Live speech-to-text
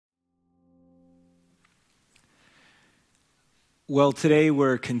Well, today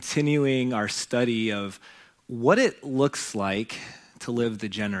we're continuing our study of what it looks like to live the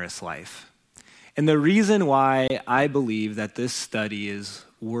generous life. And the reason why I believe that this study is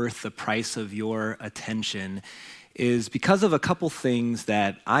worth the price of your attention is because of a couple things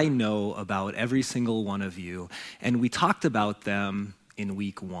that I know about every single one of you, and we talked about them in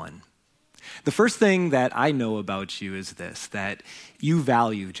week 1. The first thing that I know about you is this, that you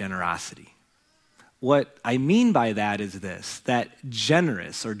value generosity. What I mean by that is this, that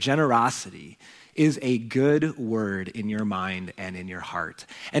generous or generosity is a good word in your mind and in your heart.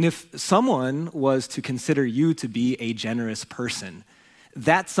 And if someone was to consider you to be a generous person,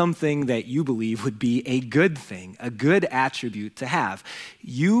 that's something that you believe would be a good thing, a good attribute to have.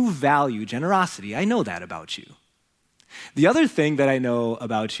 You value generosity. I know that about you. The other thing that I know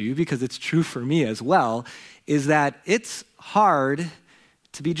about you, because it's true for me as well, is that it's hard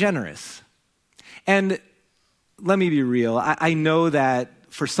to be generous. And let me be real, I know that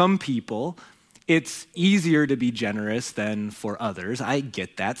for some people, it's easier to be generous than for others. I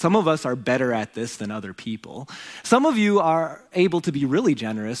get that. Some of us are better at this than other people. Some of you are able to be really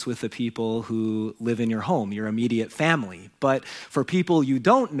generous with the people who live in your home, your immediate family. But for people you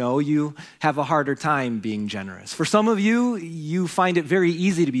don't know, you have a harder time being generous. For some of you, you find it very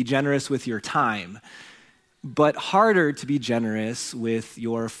easy to be generous with your time, but harder to be generous with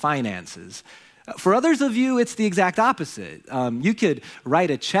your finances. For others of you, it's the exact opposite. You could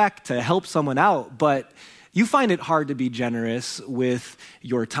write a check to help someone out, but you find it hard to be generous with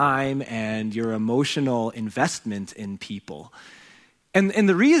your time and your emotional investment in people. And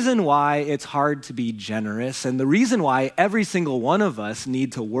the reason why it's hard to be generous, and the reason why every single one of us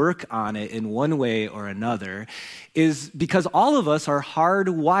need to work on it in one way or another, is because all of us are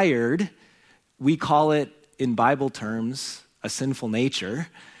hardwired. We call it, in Bible terms, a sinful nature.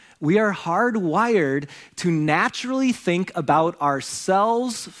 We are hardwired to naturally think about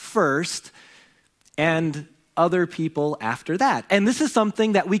ourselves first and other people after that. And this is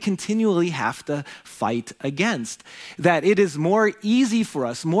something that we continually have to fight against. That it is more easy for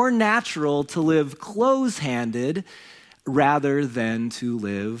us, more natural to live close-handed rather than to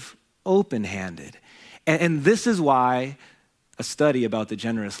live open-handed. And this is why a study about the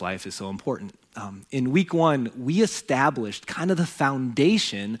generous life is so important. In week 1, we established kind of the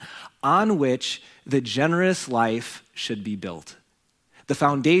foundation on which the generous life should be built. The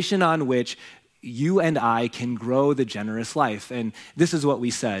foundation on which you and I can grow the generous life. And this is what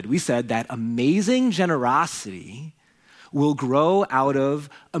we said. We said that amazing generosity will grow out of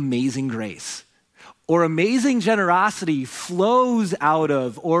amazing grace. Or amazing generosity flows out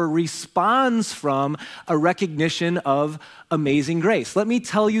of or responds from a recognition of amazing grace. Let me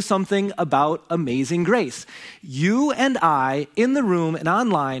tell you something about amazing grace. You and I, in the room and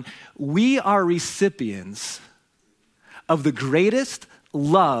online, we are recipients of the greatest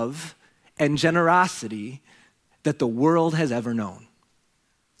love and generosity that the world has ever known.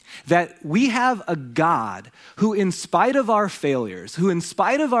 That we have a God who, in spite of our failures, who in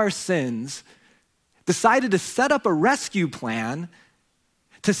spite of our sins, decided to set up a rescue plan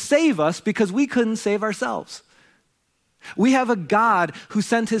to save us because we couldn't save ourselves. We have a God who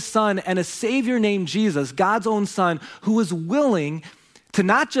sent his son and a savior named Jesus, God's own son, who was willing to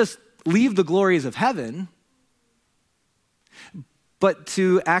not just leave the glories of heaven, but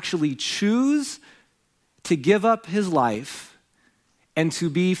to actually choose to give up his life and to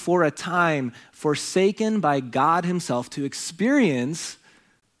be for a time forsaken by God himself to experience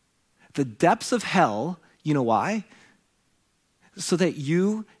the depths of hell. You know why? So that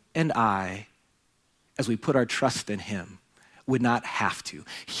you and I, as we put our trust in him, would not have to.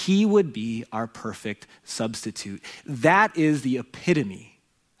 He would be our perfect substitute. That is the epitome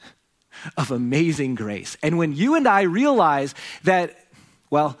of amazing grace. And when you and I realize that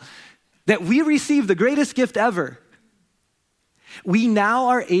we receive the greatest gift ever, we now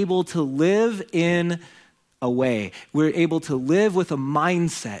are able to live in a way. We're able to live with a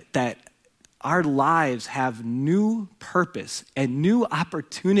mindset that our lives have new purpose and new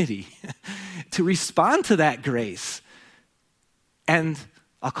opportunity to respond to that grace. And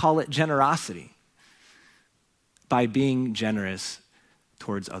I'll call it generosity, by being generous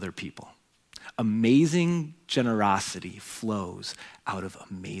towards other people. Amazing generosity flows out of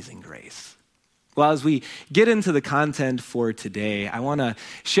amazing grace. Well, as we get into the content for today, I want to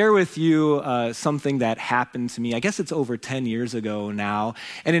share with you something that happened to me. I guess it's over 10 years ago now.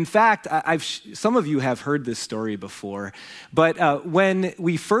 And in fact, some of you have heard this story before. But when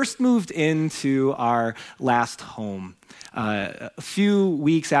we first moved into our last home, A few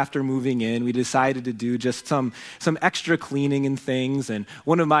weeks after moving in, we decided to do just some extra cleaning and things. And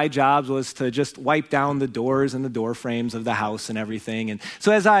one of my jobs was to just wipe down the doors and the door frames of the house and everything. And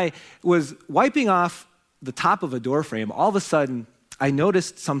so as I was wiping off the top of a door frame, all of a sudden, I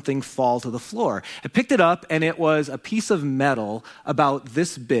noticed something fall to the floor. I picked it up, and it was a piece of metal about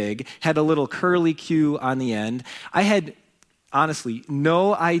this big, had a little curly Q on the end. I had, honestly,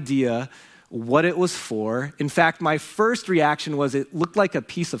 no idea what it was for. In fact, my first reaction was it looked like a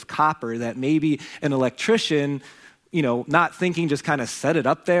piece of copper that maybe an electrician, not thinking, just kind of set it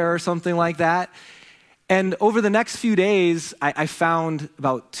up there or something like that. And over the next few days, I found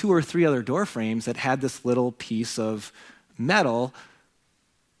about 2 or 3 other door frames that had this little piece of metal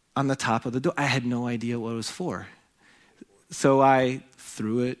on the top of the door. I had no idea what it was for. So I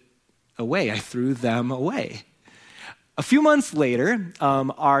threw it away. I threw them away. A few months later,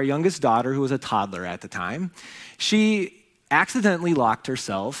 our youngest daughter, who was a toddler at the time, she accidentally locked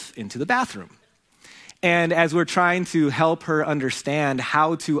herself into the bathroom. And as we're trying to help her understand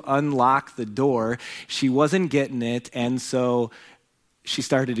how to unlock the door, she wasn't getting it. And so she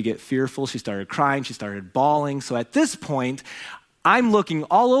started to get fearful. She started crying. She started bawling. So at this point, I'm looking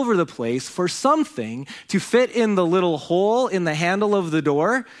all over the place for something to fit in the little hole in the handle of the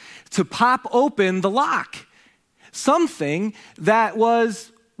door to pop open the lock. Something that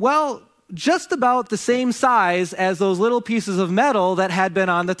was, just about the same size as those little pieces of metal that had been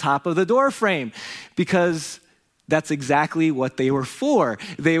on the top of the door frame, because that's exactly what they were for.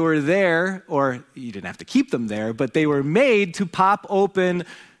 They were there, or you didn't have to keep them there, but they were made to pop open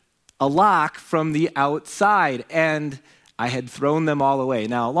a lock from the outside, and I had thrown them all away.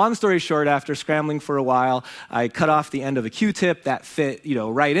 Now, long story short, after scrambling for a while, I cut off the end of a Q-tip that fit,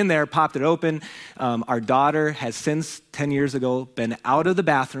 right in there, popped it open. Our daughter has since 10 years ago been out of the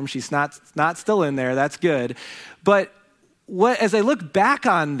bathroom. She's not still in there. That's good. But as I look back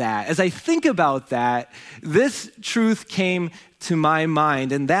on that, as I think about that, this truth came to my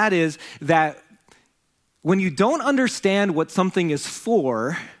mind, and that is that when you don't understand what something is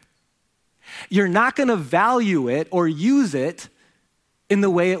for, you're not going to value it or use it in the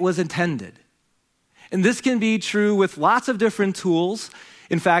way it was intended. And this can be true with lots of different tools.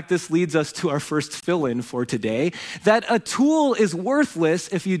 In fact, this leads us to our first fill-in for today, that a tool is worthless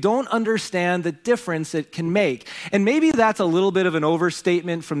if you don't understand the difference it can make. And maybe that's a little bit of an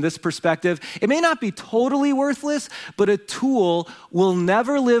overstatement from this perspective. It may not be totally worthless, but a tool will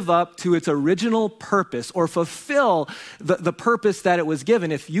never live up to its original purpose or fulfill the purpose that it was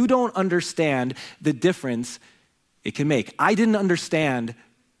given if you don't understand the difference it can make. I didn't understand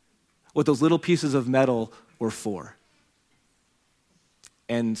what those little pieces of metal were for.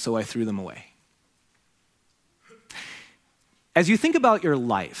 And so I threw them away. As you think about your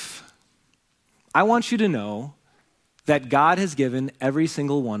life, I want you to know that God has given every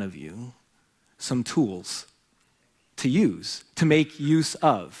single one of you some tools to use, to make use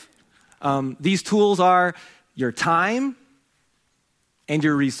of. These tools are your time and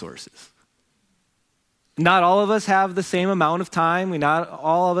your resources. Not all of us have the same amount of time. Not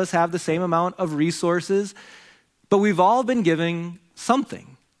all of us have the same amount of resources, but we've all been given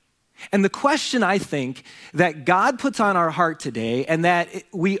something. And the question I think that God puts on our heart today, and that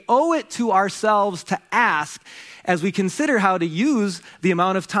we owe it to ourselves to ask as we consider how to use the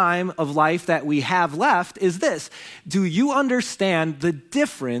amount of time of life that we have left, is this: do you understand the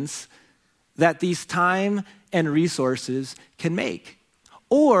difference that these time and resources can make?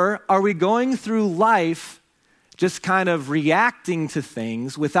 Or are we going through life just kind of reacting to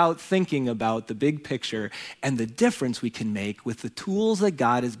things without thinking about the big picture and the difference we can make with the tools that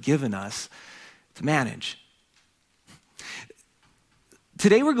God has given us to manage?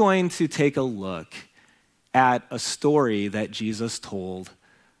 Today we're going to take a look at a story that Jesus told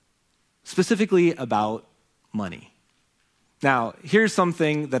specifically about money. Now, here's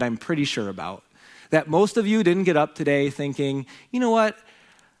something that I'm pretty sure about, that most of you didn't get up today thinking, you know what?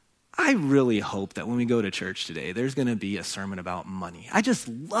 I really hope that when we go to church today, there's going to be a sermon about money. I just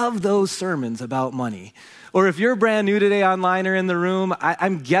love those sermons about money. Or if you're brand new today online or in the room,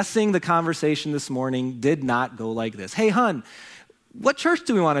 I'm guessing the conversation this morning did not go like this. Hey, hun, what church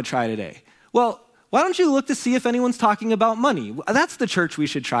do we want to try today? Well, why don't you look to see if anyone's talking about money? That's the church we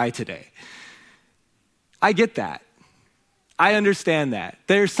should try today. I get that. I understand that.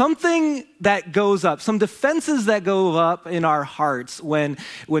 There's something that goes up, some defenses that go up in our hearts when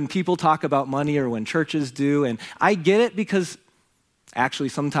people talk about money or when churches do. And I get it, because actually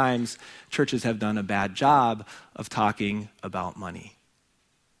sometimes churches have done a bad job of talking about money.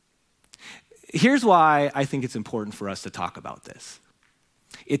 Here's why I think it's important for us to talk about this.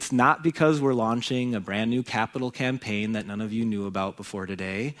 It's not because we're launching a brand new capital campaign that none of you knew about before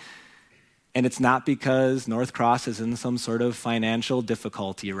today. And it's not because North Cross is in some sort of financial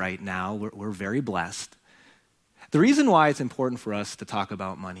difficulty right now. We're very blessed. The reason why it's important for us to talk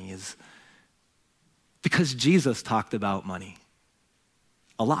about money is because Jesus talked about money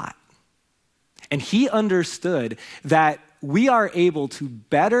a lot. And he understood that we are able to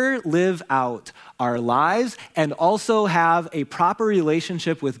better live out our lives and also have a proper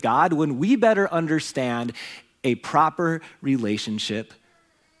relationship with God when we better understand a proper relationship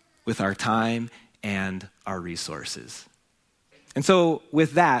with our time and our resources. And so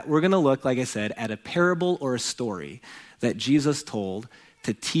with that, we're going to look, like I said, at a parable or a story that Jesus told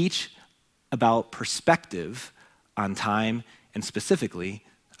to teach about perspective on time and specifically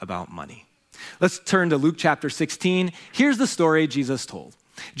about money. Let's turn to Luke chapter 16. Here's the story Jesus told.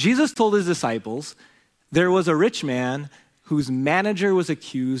 Jesus told his disciples, there was a rich man whose manager was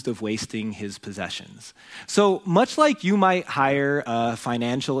accused of wasting his possessions. So much like you might hire a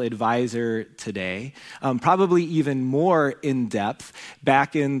financial advisor today, probably even more in depth,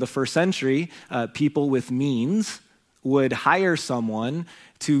 back in the first century, people with means would hire someone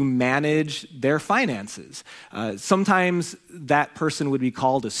to manage their finances. Sometimes that person would be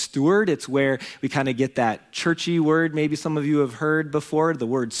called a steward. It's where we kind of get that churchy word maybe some of you have heard before, the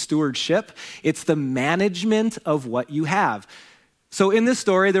word stewardship. It's the management of what you have. So in this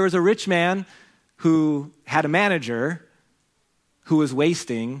story, there was a rich man who had a manager who was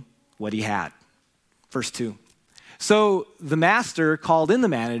wasting what he had. Verse 2. So the master called in the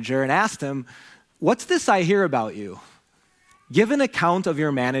manager and asked him, "What's this I hear about you? Give an account of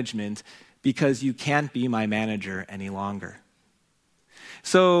your management because you can't be my manager any longer."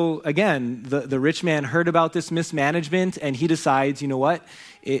 So again, the rich man heard about this mismanagement and he decides, you know what?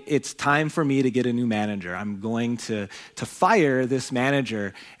 It's time for me to get a new manager. I'm going to fire this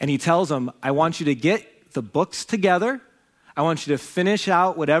manager. And he tells him, I want you to get the books together. I want you to finish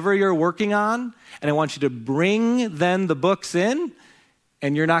out whatever you're working on. And I want you to bring then the books in,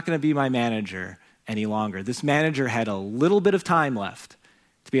 and you're not going to be my manager any longer. This manager had a little bit of time left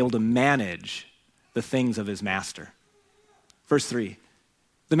to be able to manage the things of his master. Verse 3,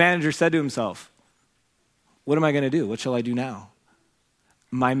 the manager said to himself, what am I going to do? What shall I do now?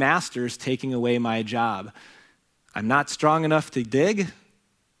 My master's taking away my job. I'm not strong enough to dig.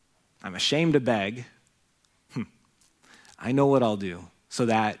 I'm ashamed to beg. I know what I'll do so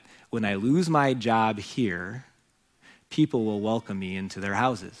that when I lose my job here, people will welcome me into their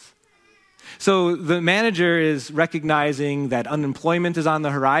houses. So the manager is recognizing that unemployment is on the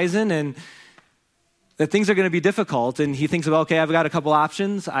horizon and that things are going to be difficult. And he thinks about, okay, I've got a couple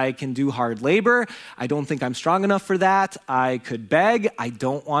options. I can do hard labor. I don't think I'm strong enough for that. I could beg. I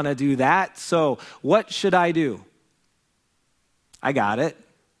don't want to do that. So what should I do? I got it.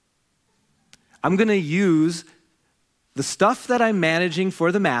 I'm going to use the stuff that I'm managing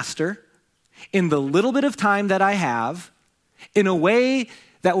for the master in the little bit of time that I have in a way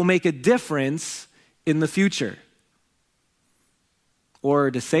that will make a difference in the future.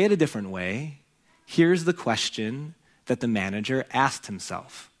 Or to say it a different way, here's the question that the manager asked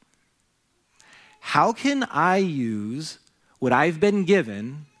himself. How can I use what I've been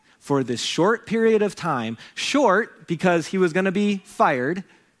given for this short period of time, short because he was going to be fired,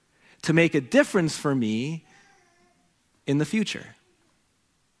 to make a difference for me in the future?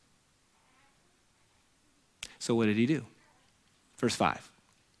 So what did he do? Verse 5.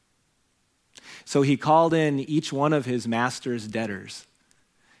 So he called in each one of his master's debtors.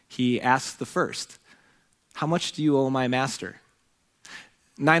 He asked the first, how much do you owe my master?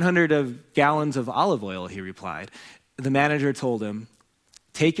 900 gallons of olive oil, he replied. The manager told him,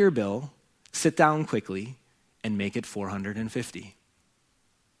 take your bill, sit down quickly, and make it 450.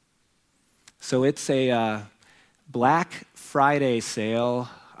 So it's a Black Friday sale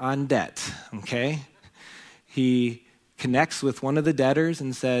on debt, okay? He connects with one of the debtors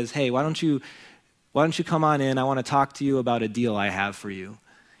and says, hey, why don't you come on in? I want to talk to you about a deal I have for you.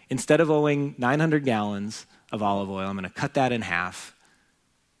 Instead of owing 900 gallons of olive oil, I'm going to cut that in half.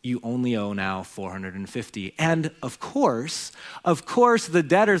 You only owe now 450. And of course, the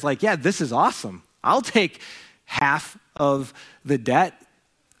debtor's like, yeah, this is awesome. I'll take half of the debt.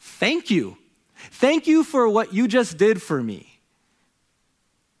 Thank you. Thank you for what you just did for me.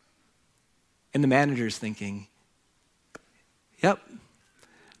 And the manager's thinking, yep,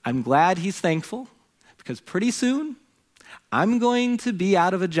 I'm glad he's thankful because pretty soon I'm going to be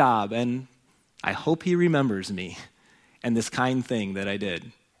out of a job and I hope he remembers me and this kind thing that I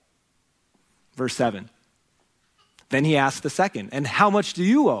did. Verse 7. Then he asked the second, and how much do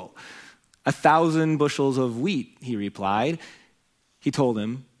you owe? 1,000 bushels of wheat, he replied. He told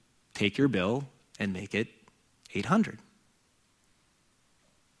him, take your bill and make it 800.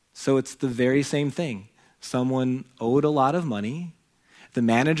 So it's the very same thing. Someone owed a lot of money. The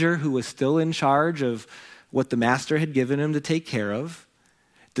manager, who was still in charge of what the master had given him to take care of,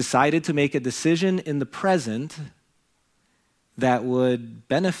 decided to make a decision in the present that would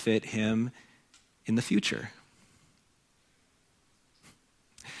benefit him in the future.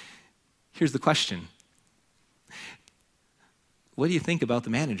 Here's the question. What do you think about the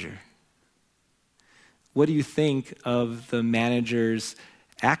manager? What do you think of the manager's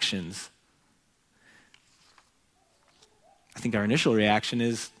actions? I think our initial reaction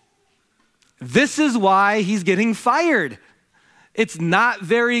is, this is why he's getting fired. It's not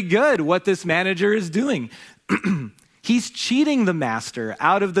very good what this manager is doing. He's cheating the master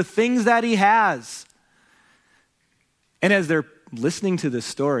out of the things that he has. And as they're listening to this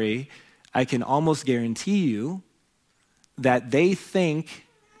story, I can almost guarantee you that they think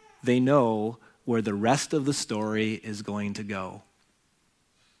they know where the rest of the story is going to go.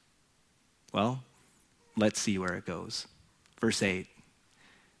 Well, let's see where it goes. Verse 8,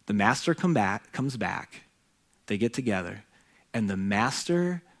 the master comes back, they get together, and the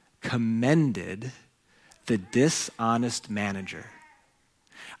master commended the dishonest manager.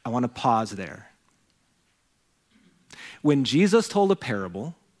 I want to pause there. When Jesus told a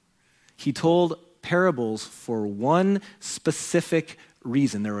parable, he told parables for one specific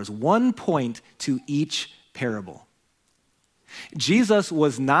reason. There was one point to each parable. Jesus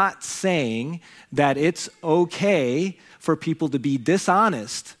was not saying that it's okay for people to be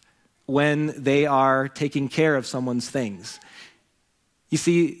dishonest when they are taking care of someone's things. You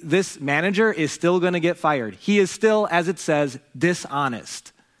see, this manager is still going to get fired. He is still, as it says,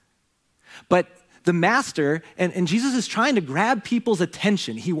 dishonest. But the master, and Jesus is trying to grab people's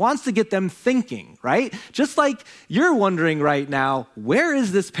attention. He wants to get them thinking, right? Just like you're wondering right now, where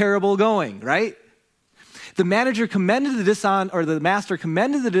is this parable going, right? The master commended the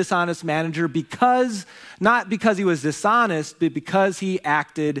dishonest manager because, not because he was dishonest, but because he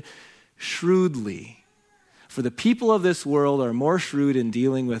acted shrewdly. For the people of this world are more shrewd in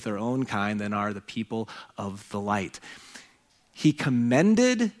dealing with their own kind than are the people of the light. He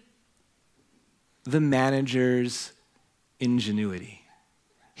commended the manager's ingenuity,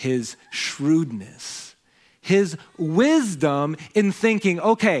 his shrewdness, his wisdom in thinking,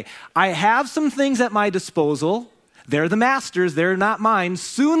 okay, I have some things at my disposal. They're the master's, they're not mine.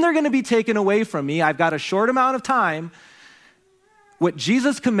 Soon they're going to be taken away from me. I've got a short amount of time. What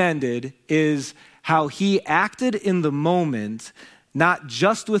Jesus commended is how he acted in the moment, not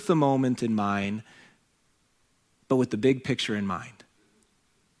just with the moment in mind, but with the big picture in mind.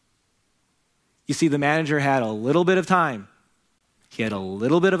 You see, the manager had a little bit of time. He had a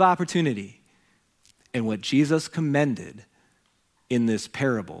little bit of opportunity. And what Jesus commended in this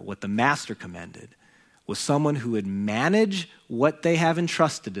parable, what the master commended, was someone who would manage what they have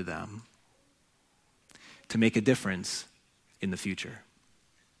entrusted to them to make a difference in the future.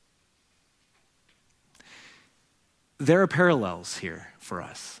 There are parallels here for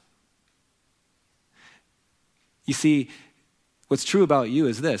us. You see, what's true about you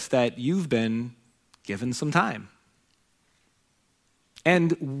is this, that you've been given some time.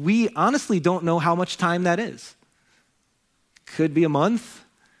 And we honestly don't know how much time that is. It could be a month.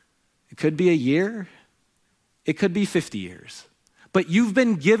 It could be a year. It could be 50 years. But you've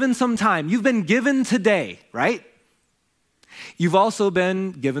been given some time. You've been given today, right? You've also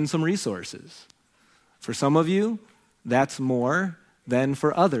been given some resources. For some of you, that's more than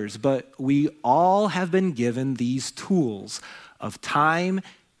for others. But we all have been given these tools of time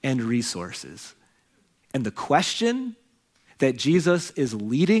and resources. And the question that Jesus is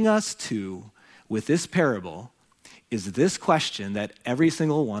leading us to with this parable is this question that every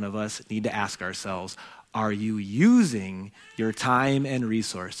single one of us need to ask ourselves: are you using your time and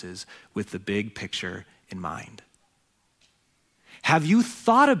resources with the big picture in mind? Have you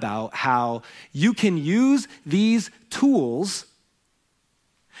thought about how you can use these tools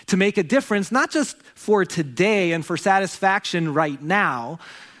to make a difference, not just for today and for satisfaction right now,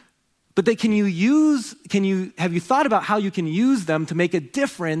 but have you thought about how you can use them to make a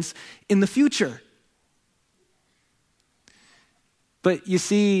difference in the future? But you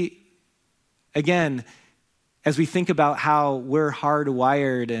see, again, as we think about how we're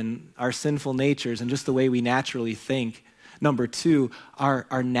hardwired and our sinful natures and just the way we naturally think, number two,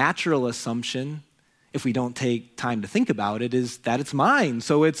 our natural assumption, if we don't take time to think about it, is that it's mine.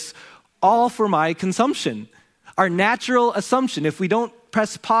 So it's all for my consumption. Our natural assumption, if we don't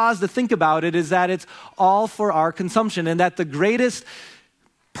press pause to think about it, is that it's all for our consumption, and that the greatest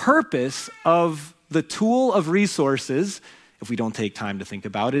purpose of the tool of resources, if we don't take time to think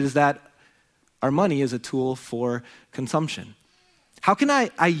about it, is that our money is a tool for consumption. How can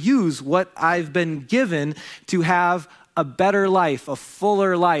I use what I've been given to have a better life, a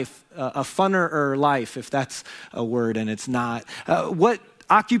fuller life, a funner life, if that's a word and it's not? What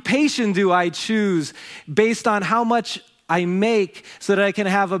occupation do I choose based on how much I make so that I can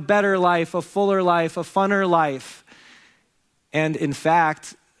have a better life, a fuller life, a funner life? And in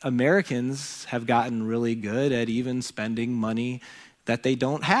fact, Americans have gotten really good at even spending money that they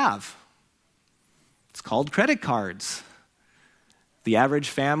don't have. It's called credit cards. The average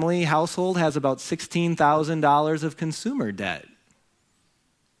family household has about $16,000 of consumer debt,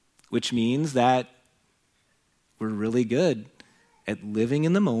 which means that we're really good at living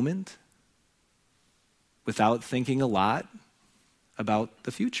in the moment without thinking a lot about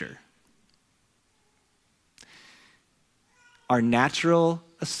the future. Our natural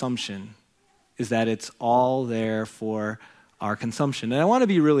assumption is that it's all there for our consumption. And I want to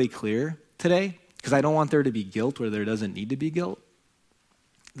be really clear today, because I don't want there to be guilt where there doesn't need to be guilt.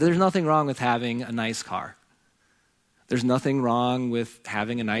 There's nothing wrong with having a nice car. There's nothing wrong with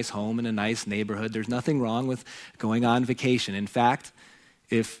having a nice home in a nice neighborhood. There's nothing wrong with going on vacation. In fact,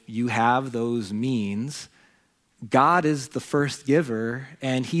 if you have those means, God is the first giver,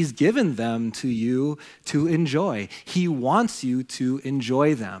 and he's given them to you to enjoy. He wants you to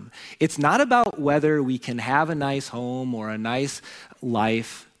enjoy them. It's not about whether we can have a nice home or a nice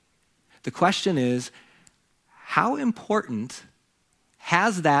life. The question is, how important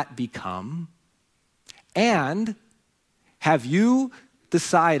has that become? And have you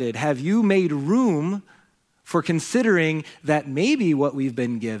decided, have you made room for considering that maybe what we've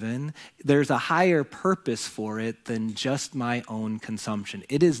been given, there's a higher purpose for it than just my own consumption?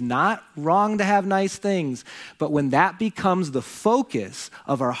 It is not wrong to have nice things, but when that becomes the focus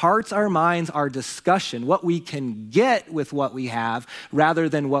of our hearts, our minds, our discussion, what we can get with what we have rather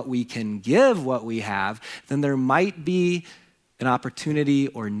than what we can give what we have, then there might be an opportunity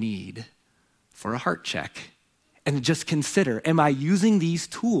or need for a heart check. And just consider, am I using these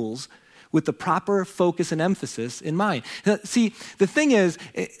tools with the proper focus and emphasis in mind? Now, see, the thing is,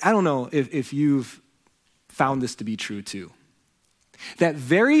 I don't know if you've found this to be true too, that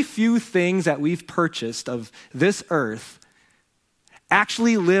very few things that we've purchased of this earth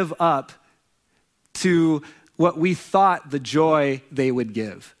actually live up to what we thought the joy they would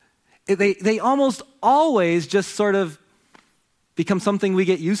give. They almost always just sort of become something we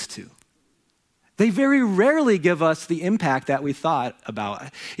get used to. They very rarely give us the impact that we thought about.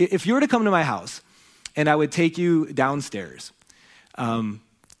 If you were to come to my house and I would take you downstairs,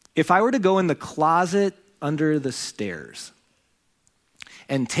 if I were to go in the closet under the stairs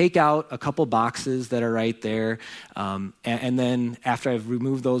and take out a couple boxes that are right there, and then after I've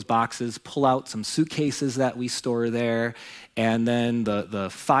removed those boxes, pull out some suitcases that we store there, and then the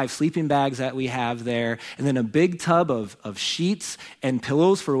 5 sleeping bags that we have there, and then a big tub of sheets and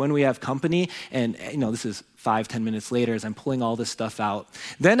pillows for when we have company. And this is 5-10 minutes later as I'm pulling all this stuff out.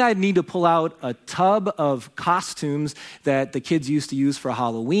 Then I'd need to pull out a tub of costumes that the kids used to use for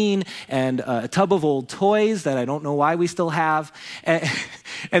Halloween, and a tub of old toys that I don't know why we still have.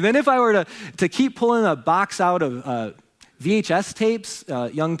 And then if I were to keep pulling a box out of VHS tapes,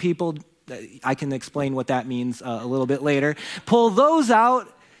 young people, I can explain what that means a little bit later. Pull those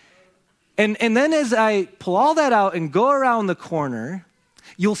out, and then as I pull all that out and go around the corner,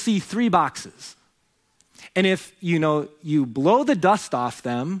 you'll see 3 boxes. And if you blow the dust off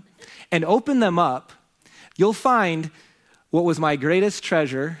them and open them up, you'll find what was my greatest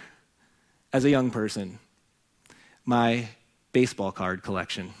treasure as a young person, my baseball card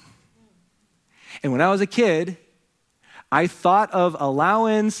collection. And when I was a kid, I thought of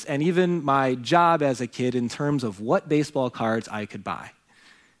allowance and even my job as a kid in terms of what baseball cards I could buy.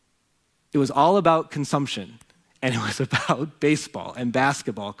 It was all about consumption, and it was about baseball and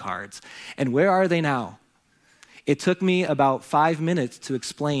basketball cards. And where are they now? It took me about 5 minutes to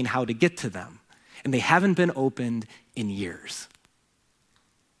explain how to get to them, and they haven't been opened in years.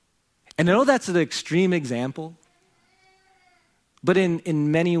 And I know that's an extreme example, but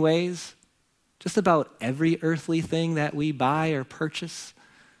in many ways, just about every earthly thing that we buy or purchase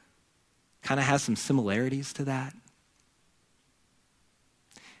kind of has some similarities to that.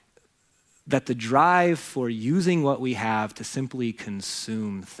 That the drive for using what we have to simply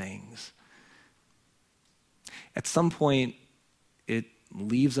consume things, at some point, it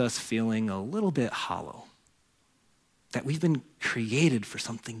leaves us feeling a little bit hollow. That we've been created for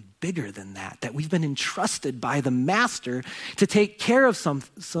something bigger than that we've been entrusted by the master to take care of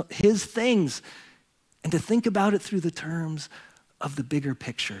his things and to think about it through the terms of the bigger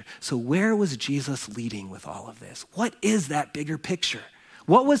picture. So where was Jesus leading with all of this? What is that bigger picture?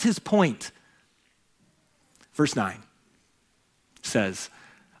 What was his point? Verse 9 says,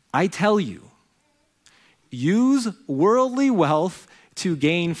 I tell you, use worldly wealth to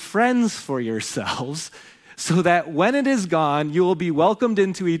gain friends for yourselves, so that when it is gone, you will be welcomed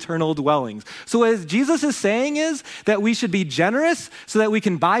into eternal dwellings. So what Jesus is saying is that we should be generous so that we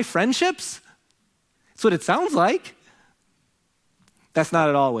can buy friendships. That's what it sounds like. That's not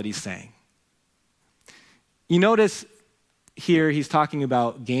at all what he's saying. You notice here he's talking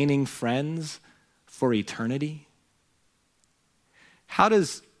about gaining friends for eternity. How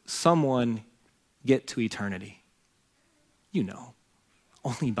does someone get to eternity? You know,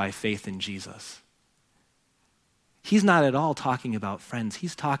 only by faith in Jesus. He's not at all talking about friends.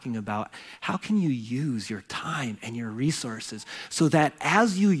 He's talking about how can you use your time and your resources so that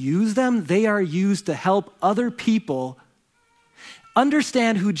as you use them, they are used to help other people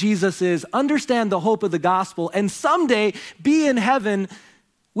understand who Jesus is, understand the hope of the gospel, and someday be in heaven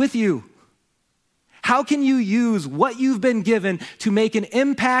with you. How can you use what you've been given to make an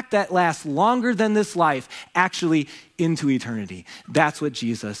impact that lasts longer than this life, actually into eternity? That's what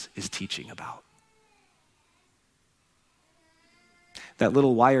Jesus is teaching about. That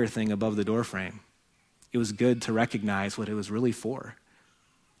little wire thing above the doorframe, it was good to recognize what it was really for,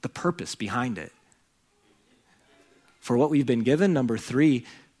 the purpose behind it. For what we've been given, number 3,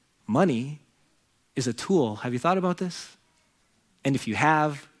 money is a tool. Have you thought about this? And if you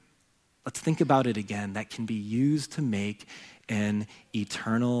have, let's think about it again. That can be used to make an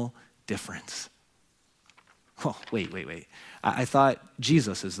eternal difference. Oh, wait. I thought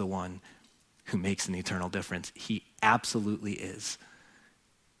Jesus is the one who makes an eternal difference. He absolutely is.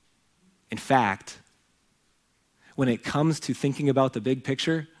 In fact, when it comes to thinking about the big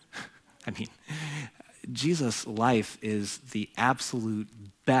picture, Jesus' life is the absolute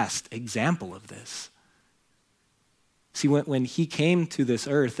best example of this. See, when he came to this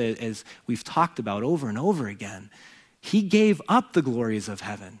earth, as we've talked about over and over again, he gave up the glories of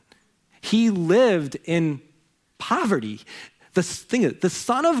heaven. He lived in poverty. The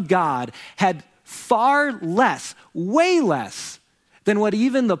Son of God had far less, way less, than what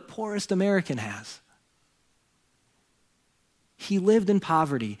even the poorest American has. He lived in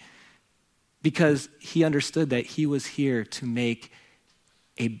poverty because he understood that he was here to make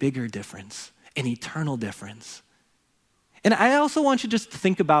a bigger difference, an eternal difference. And I also want you just to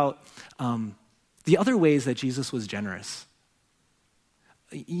think about the other ways that Jesus was generous.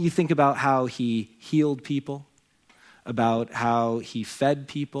 You think about how he healed people, about how he fed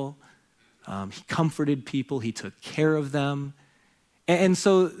people, he comforted people, he took care of them. And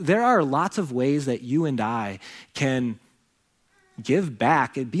so there are lots of ways that you and I can give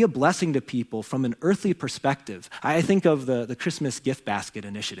back and be a blessing to people from an earthly perspective. I think of the Christmas gift basket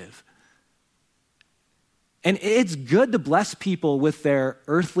initiative. And it's good to bless people with their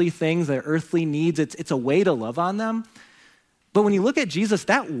earthly things, their earthly needs. It's a way to love on them. But when you look at Jesus,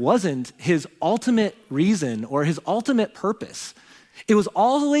 that wasn't his ultimate reason or his ultimate purpose. It was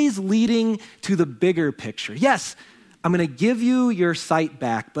always leading to the bigger picture. Yes, I'm going to give you your sight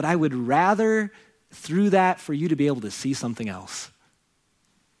back, but I would rather through that for you to be able to see something else.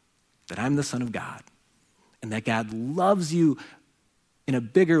 That I'm the Son of God and that God loves you in a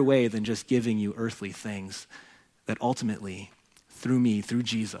bigger way than just giving you earthly things, that ultimately, through me, through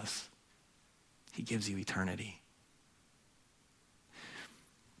Jesus, he gives you eternity.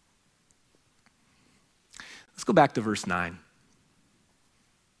 Let's go back to verse 9.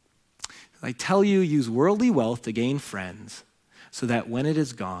 I tell you, use worldly wealth to gain friends, so that when it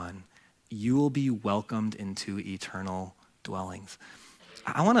is gone, you will be welcomed into eternal dwellings.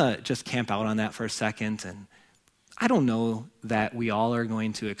 I want to just camp out on that for a second, and I don't know that we all are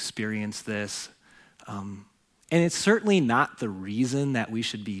going to experience this, and it's certainly not the reason that we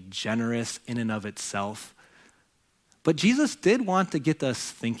should be generous in and of itself, but Jesus did want to get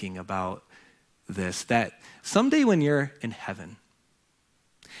us thinking about this, that someday when you're in heaven,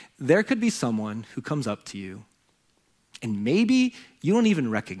 there could be someone who comes up to you, and maybe you don't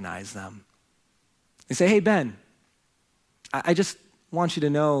even recognize them. They say, hey, Ben, I just want you to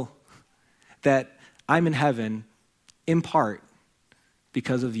know that I'm in heaven in part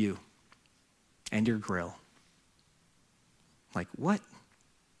because of you and your grill. Like, what?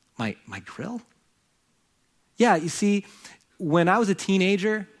 My grill? Yeah, you see, when I was a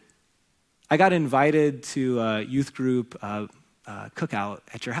teenager, I got invited to a youth group cookout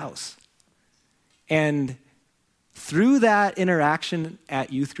at your house. And through that interaction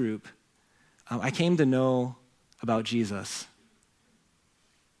at youth group, I came to know about Jesus.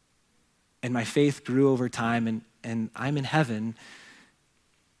 And my faith grew over time, and and I'm in heaven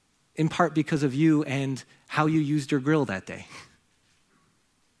in part because of you and how you used your grill that day.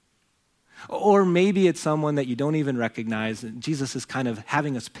 Or maybe it's someone that you don't even recognize, and Jesus is kind of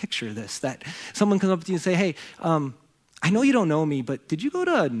having us picture this, that someone comes up to you and say, hey, I know you don't know me, but did you go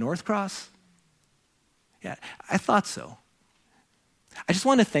to North Cross? Yeah, I thought so. I just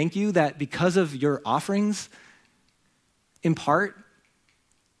want to thank you that because of your offerings, in part,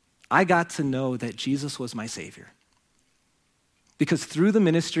 I got to know that Jesus was my Savior. Because through the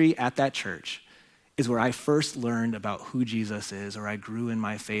ministry at that church is where I first learned about who Jesus is, or I grew in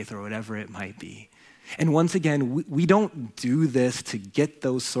my faith, or whatever it might be. And once again, we don't do this to get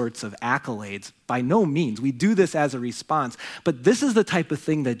those sorts of accolades. By no means. We do this as a response. But this is the type of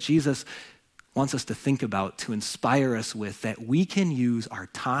thing that Jesus wants us to think about, to inspire us with, that we can use our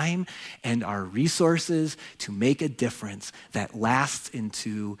time and our resources to make a difference that lasts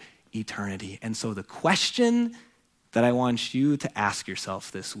into eternity. And so the question that I want you to ask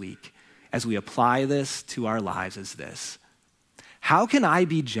yourself this week as we apply this to our lives is this: how can I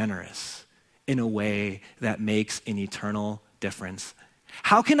be generous in a way that makes an eternal difference?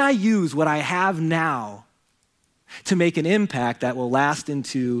 How can I use what I have now to make an impact that will last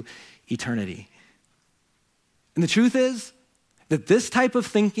into eternity? And the truth is that this type of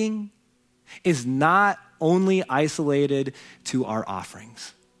thinking is not only isolated to our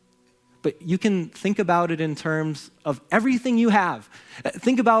offerings, but you can think about it in terms of everything you have.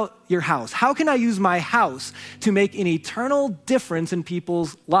 Think about your house. How can I use my house to make an eternal difference in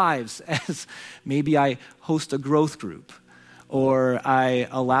people's lives? As maybe I host a growth group, or I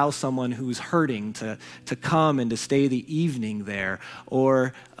allow someone who's hurting to come and to stay the evening there,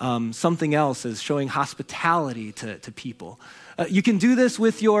 or something else is showing hospitality to people. You can do this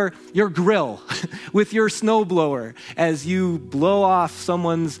with your grill, with your snowblower, as you blow off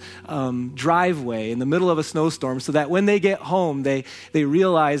someone's driveway in the middle of a snowstorm, so that when they get home, they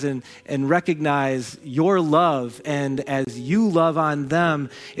realize and recognize your love. And as you love on them,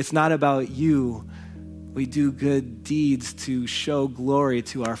 it's not about you. We do good deeds to show glory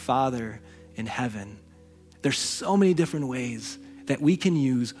to our Father in heaven. There's so many different ways that we can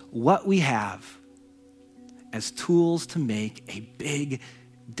use what we have as tools to make a big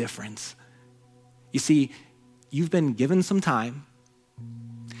difference. You see, you've been given some time.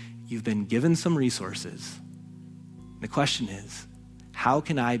 You've been given some resources. The question is, how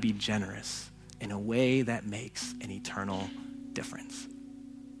can I be generous in a way that makes an eternal difference?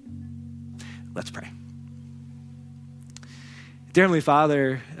 Let's pray. Dear Heavenly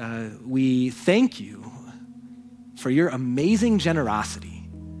Father, we thank you for your amazing generosity,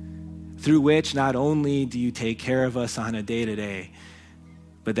 through which not only do you take care of us on a day-to-day,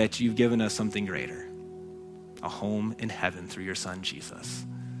 but that you've given us something greater, a home in heaven through your Son, Jesus.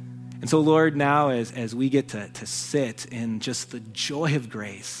 And so, Lord, now as we get to sit in just the joy of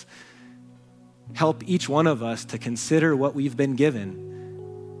grace, help each one of us to consider what we've been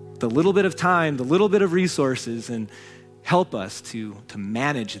given, the little bit of time, the little bit of resources, and help us to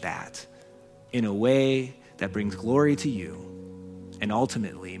manage that in a way that brings glory to you and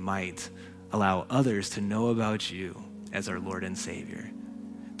ultimately might allow others to know about you as our Lord and Savior.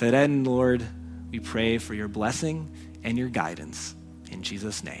 To that end, Lord, we pray for your blessing and your guidance. In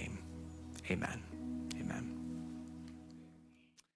Jesus' name, amen.